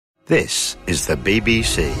This is the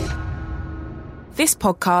BBC. This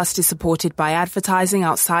podcast is supported by advertising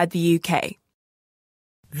outside the UK.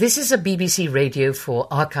 This is a BBC Radio 4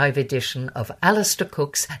 archive edition of Alistair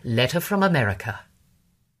Cooke's Letter from America.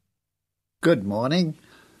 Good morning.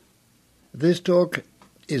 This talk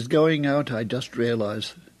is going out, I just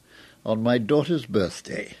realise, on my daughter's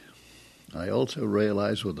birthday. I also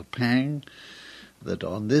realise with a pang that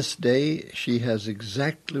on this day she has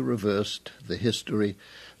exactly reversed the history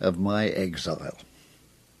of my exile.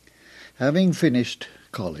 Having finished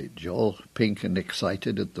college, all pink and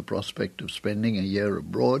excited at the prospect of spending a year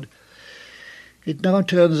abroad, it now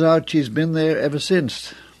turns out she's been there ever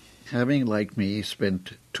since, having, like me,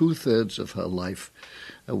 spent 2/3 of her life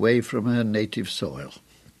away from her native soil.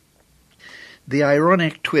 The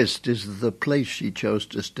ironic twist is that the place she chose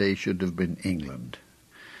to stay should have been England,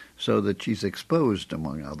 so that she's exposed,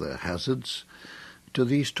 among other hazards, to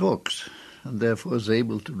these talks, and therefore is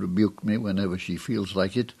able to rebuke me whenever she feels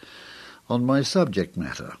like it on my subject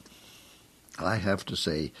matter. I have to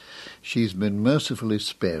say she's been mercifully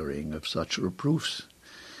sparing of such reproofs,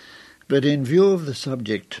 but in view of the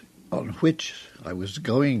subject on which I was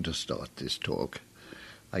going to start this talk,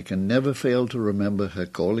 I can never fail to remember her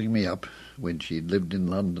calling me up when she'd lived in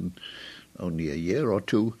London only a year or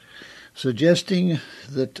two, suggesting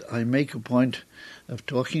that I make a point of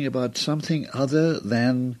talking about something other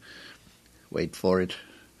than, wait for it,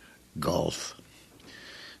 golf.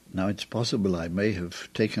 Now, it's possible I may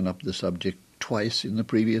have taken up the subject twice in the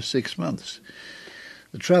previous 6 months.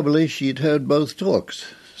 The trouble is she'd heard both talks,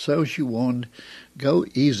 so she warned, go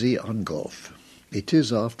easy on golf. It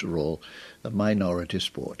is, after all, a minority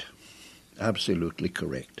sport. Absolutely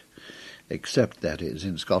correct. Except, that is,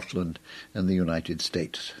 in Scotland and the United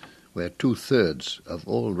States, where 2/3 of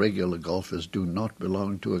all regular golfers do not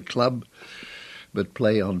belong to a club, but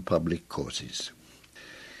play on public courses.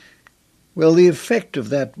 Well, the effect of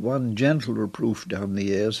that one gentle reproof down the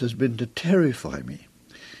years has been to terrify me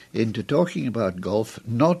into talking about golf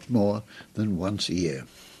not more than once a year,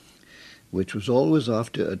 which was always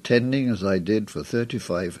after attending, as I did for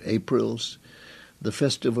 35 Aprils, the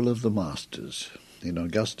Festival of the Masters in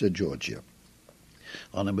Augusta, Georgia,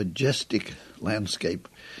 on a majestic landscape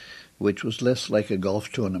which was less like a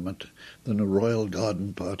golf tournament than a royal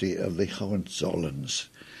garden party of the Hohenzollerns,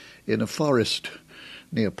 in a forest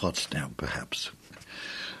near Potsdam, perhaps.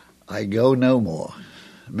 I go no more,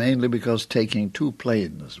 mainly because taking 2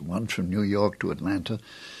 planes, one from New York to Atlanta,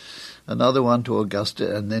 another one to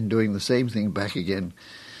Augusta, and then doing the same thing back again,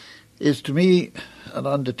 is to me an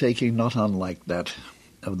undertaking not unlike that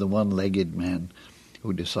of the one-legged man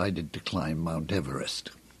who decided to climb Mount Everest.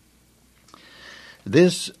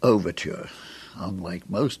 This overture, unlike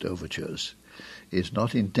most overtures, is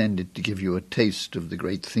not intended to give you a taste of the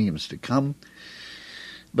great themes to come,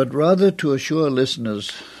 but rather to assure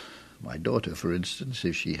listeners, my daughter, for instance,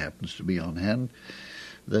 if she happens to be on hand,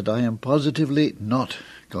 that I am positively not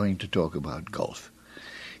going to talk about golf,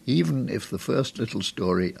 even if the first little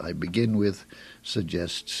story I begin with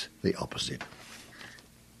suggests the opposite.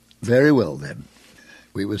 Very well, then.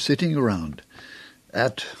 We were sitting around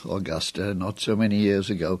at Augusta not so many years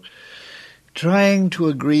ago, trying to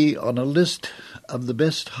agree on a list of the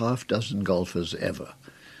best half-dozen golfers ever,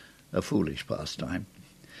 a foolish pastime,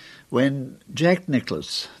 when Jack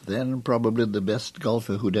Nicklaus, then probably the best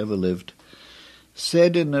golfer who'd ever lived,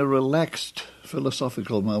 said in a relaxed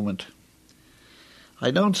philosophical moment,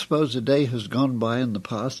 I don't suppose a day has gone by in the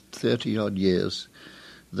past 30-odd years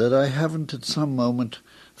that I haven't at some moment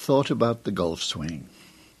thought about the golf swing.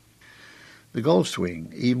 The golf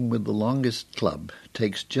swing, even with the longest club,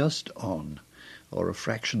 takes just on, or a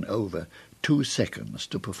fraction over, 2 seconds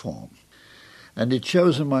to perform. And it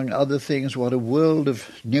shows, among other things, what a world of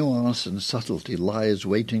nuance and subtlety lies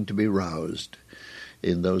waiting to be roused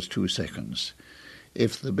in those 2 seconds,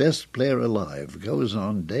 if the best player alive goes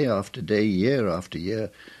on day after day, year after year,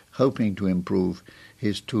 hoping to improve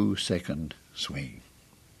his 2-second swing.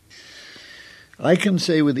 I can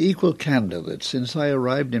say with equal candour that since I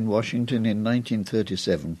arrived in Washington in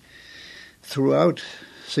 1937, throughout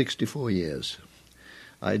 64 years,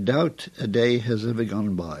 I doubt a day has ever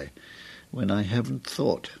gone by when I haven't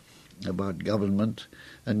thought about government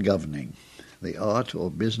and governing, the art or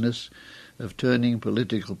business of turning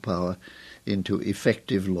political power into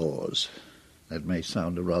effective laws. That may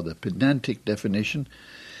sound a rather pedantic definition,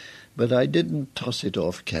 but I didn't toss it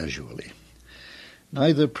off casually.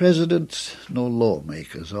 Neither presidents nor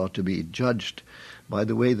lawmakers are to be judged by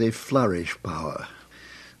the way they flourish power,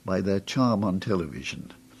 by their charm on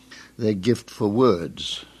television, their gift for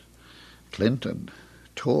words. Clinton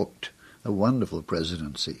talked a wonderful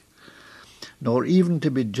presidency. nor even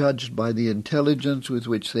to be judged by the intelligence with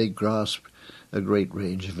which they grasp a great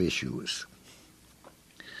range of issues.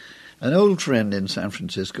 An old friend in San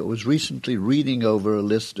Francisco was recently reading over a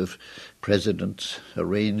list of presidents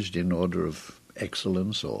arranged in order of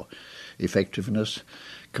excellence or effectiveness,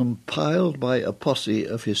 compiled by a posse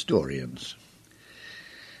of historians.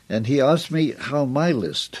 And he asked me how my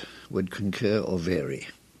list would concur or vary.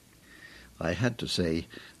 I had to say,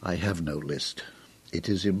 I have no list. It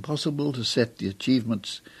is impossible to set the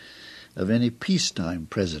achievements of any peacetime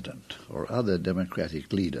president or other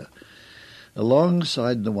democratic leader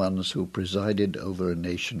alongside the ones who presided over a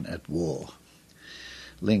nation at war.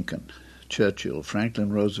 Lincoln, Churchill,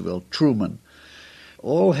 Franklin Roosevelt, Truman,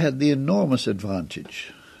 all had the enormous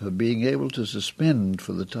advantage of being able to suspend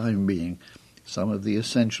for the time being some of the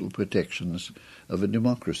essential protections of a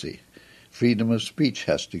democracy. Freedom of speech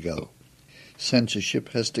has to go. Censorship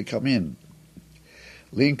has to come in.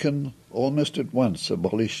 Lincoln almost at once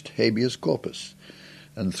abolished habeas corpus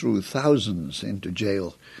and threw thousands into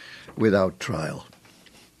jail without trial.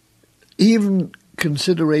 Even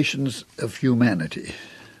considerations of humanity,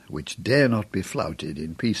 which dare not be flouted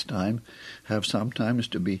in peacetime, have sometimes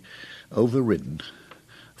to be overridden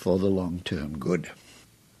for the long-term good.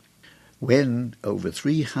 When over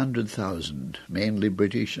 300,000, mainly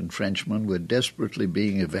British and Frenchmen, were desperately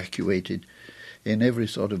being evacuated in every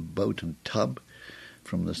sort of boat and tub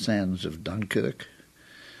from the sands of Dunkirk,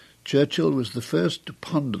 Churchill was the first to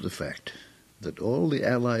ponder the fact that all the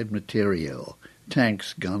Allied materiel,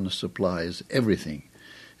 tanks, guns, supplies, everything,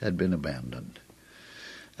 had been abandoned,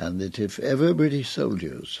 and that if ever British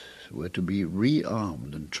soldiers were to be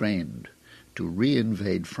rearmed and trained to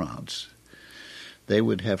reinvade France, they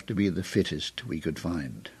would have to be the fittest we could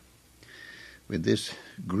find. With this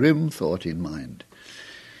grim thought in mind,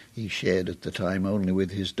 he shared at the time only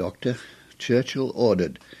with his doctor, Churchill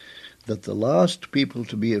ordered that the last people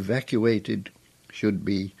to be evacuated should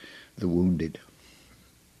be the wounded.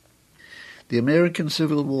 The American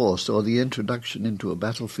Civil War saw the introduction into a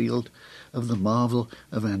battlefield of the marvel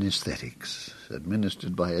of anesthetics,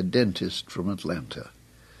 administered by a dentist from Atlanta.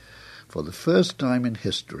 For the first time in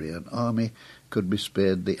history, an army could be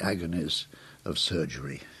spared the agonies of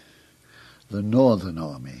surgery. The Northern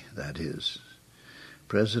Army, that is.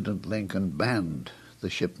 President Lincoln banned the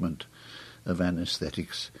shipment of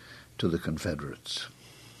anesthetics to the Confederates.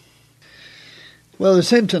 Well, the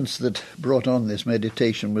sentence that brought on this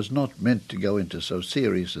meditation was not meant to go into so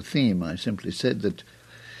serious a theme. I simply said that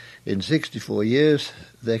in 64 years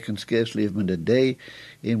there can scarcely have been a day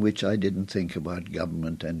in which I didn't think about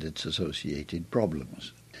government and its associated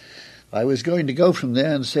problems. I was going to go from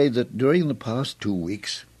there and say that during the past 2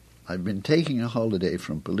 weeks I've been taking a holiday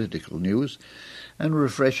from political news and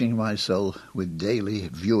refreshing my soul with daily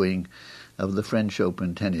viewing of the French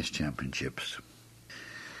Open tennis championships.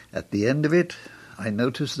 At the end of it, I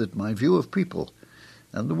noticed that my view of people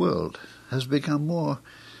and the world has become more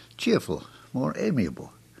cheerful, more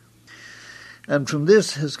amiable. And from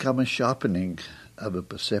this has come a sharpening of a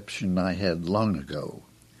perception I had long ago,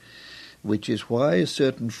 which is why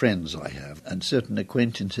certain friends I have and certain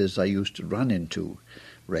acquaintances I used to run into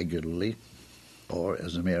regularly, or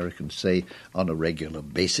as Americans say, on a regular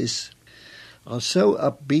basis, are so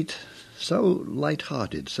upbeat, so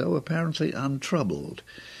light-hearted, so apparently untroubled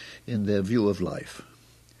in their view of life.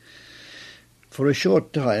 For a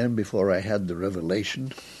short time before I had the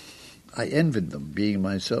revelation, I envied them, being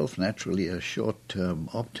myself naturally a short-term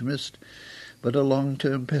optimist, but a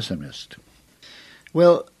long-term pessimist.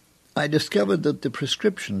 Well, I discovered that the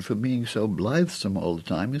prescription for being so blithesome all the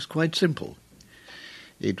time is quite simple.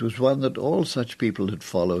 It was one that all such people had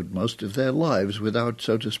followed most of their lives without,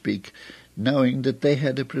 so to speak, knowing that they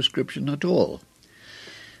had a prescription at all.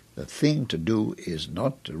 The thing to do is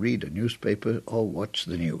not to read a newspaper or watch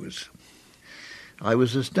the news. I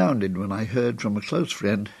was astounded when I heard from a close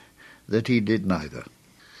friend that he did neither.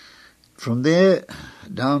 From there,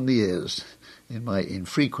 down the years, in my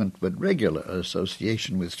infrequent but regular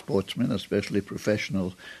association with sportsmen, especially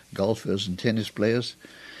professional golfers and tennis players,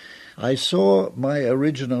 I saw my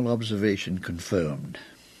original observation confirmed.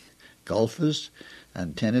 Golfers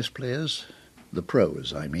and tennis players, the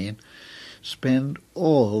pros I mean, spend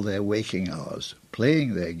all their waking hours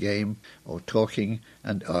playing their game or talking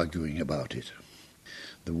and arguing about it.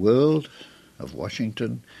 The world of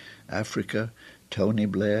Washington, Africa, Tony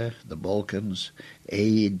Blair, the Balkans,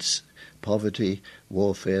 AIDS, poverty,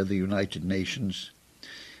 warfare, the United Nations,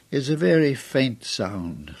 is a very faint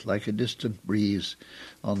sound, like a distant breeze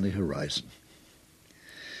on the horizon.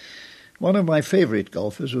 One of my favorite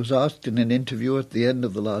golfers was asked in an interview at the end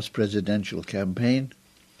of the last presidential campaign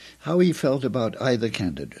how he felt about either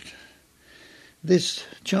candidate. This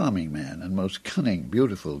charming man and most cunning,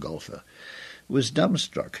 beautiful golfer was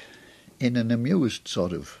dumbstruck in an amused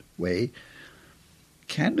sort of way.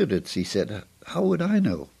 "Candidates," he said, "how would I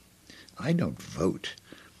know? I don't vote.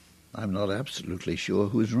 I'm not absolutely sure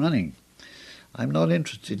who's running. I'm not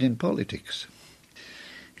interested in politics."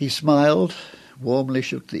 He smiled, warmly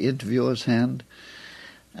shook the interviewer's hand,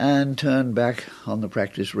 and turned back on the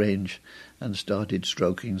practice range and started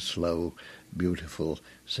stroking slow, beautiful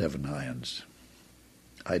 7-irons.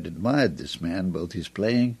 I'd admired this man, both his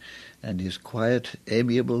playing and his quiet,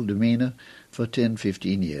 amiable demeanour, for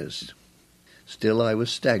 10-15 years. Still, I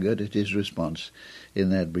was staggered at his response in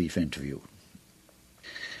that brief interview.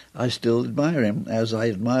 I still admire him, as I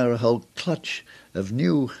admire a whole clutch of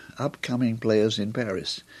new, upcoming players in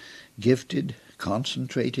Paris, gifted,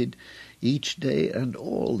 concentrated, each day and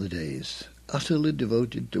all the days, utterly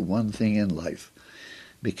devoted to one thing in life,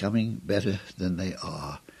 becoming better than they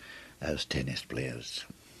are as tennis players.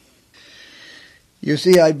 You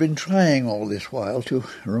see, I've been trying all this while to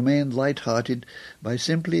remain light-hearted by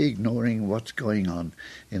simply ignoring what's going on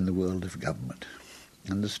in the world of government,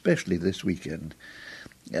 and especially this weekend,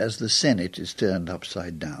 as the Senate is turned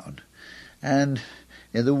upside down, and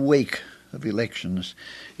in the wake of elections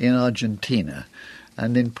in Argentina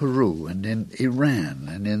and in Peru and in Iran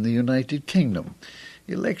and in the United Kingdom,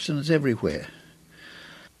 elections everywhere.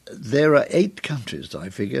 There are 8 countries, I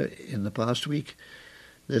figure, in the past week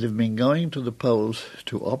that have been going to the polls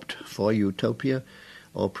to opt for utopia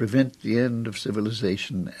or prevent the end of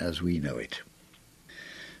civilization as we know it.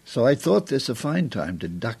 So I thought this a fine time to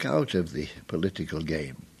duck out of the political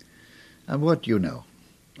game. And what do you know?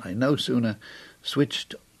 I no sooner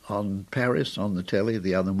switched on Paris on the telly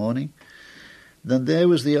the other morning than there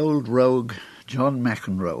was the old rogue John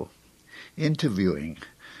McEnroe interviewing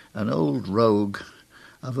an old rogue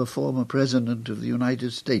of a former president of the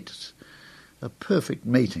United States. A perfect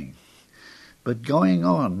mating, but going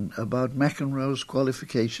on about McEnroe's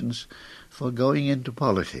qualifications for going into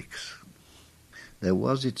politics. There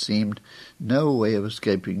was, it seemed, no way of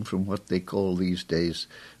escaping from what they call these days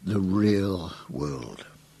the real world.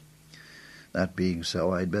 That being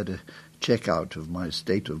so, I'd better check out of my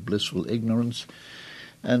state of blissful ignorance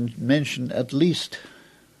and mention at least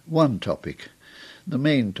one topic, the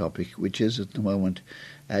main topic, which is at the moment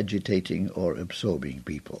agitating or absorbing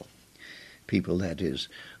people. People, that is,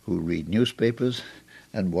 who read newspapers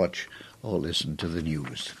and watch or listen to the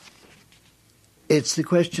news. It's the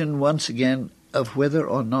question, once again, of whether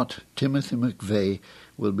or not Timothy McVeigh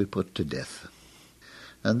will be put to death.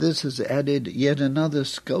 And this has added yet another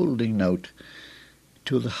scolding note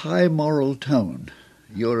to the high moral tone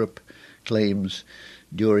Europe claims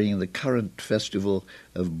during the current festival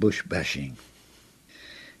of bush-bashing.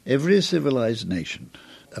 Every civilized nation,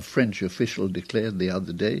 a French official declared the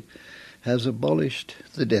other day, has abolished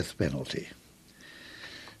the death penalty.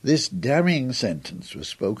 This damning sentence was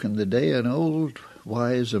spoken the day an old,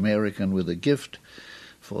 wise American with a gift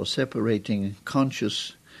for separating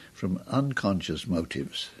conscious from unconscious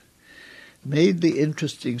motives made the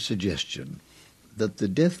interesting suggestion that the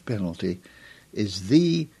death penalty is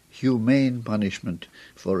the humane punishment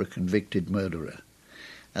for a convicted murderer,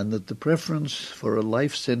 and that the preference for a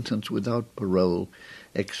life sentence without parole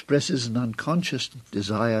expresses an unconscious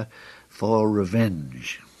desire for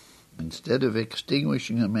revenge. Instead of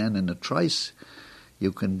extinguishing a man in a trice,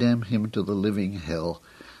 you condemn him to the living hell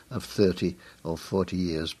of 30 or 40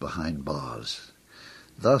 years behind bars,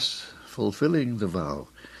 thus fulfilling the vow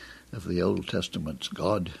of the Old Testament's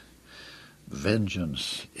God,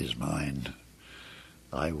 "Vengeance is mine,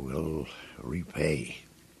 I will repay."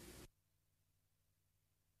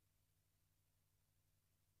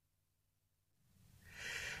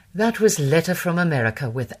 That was Letter from America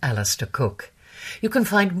with Alistair Cooke. You can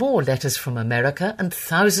find more Letters from America and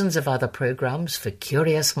thousands of other programmes for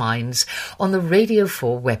curious minds on the Radio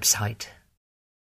 4 website.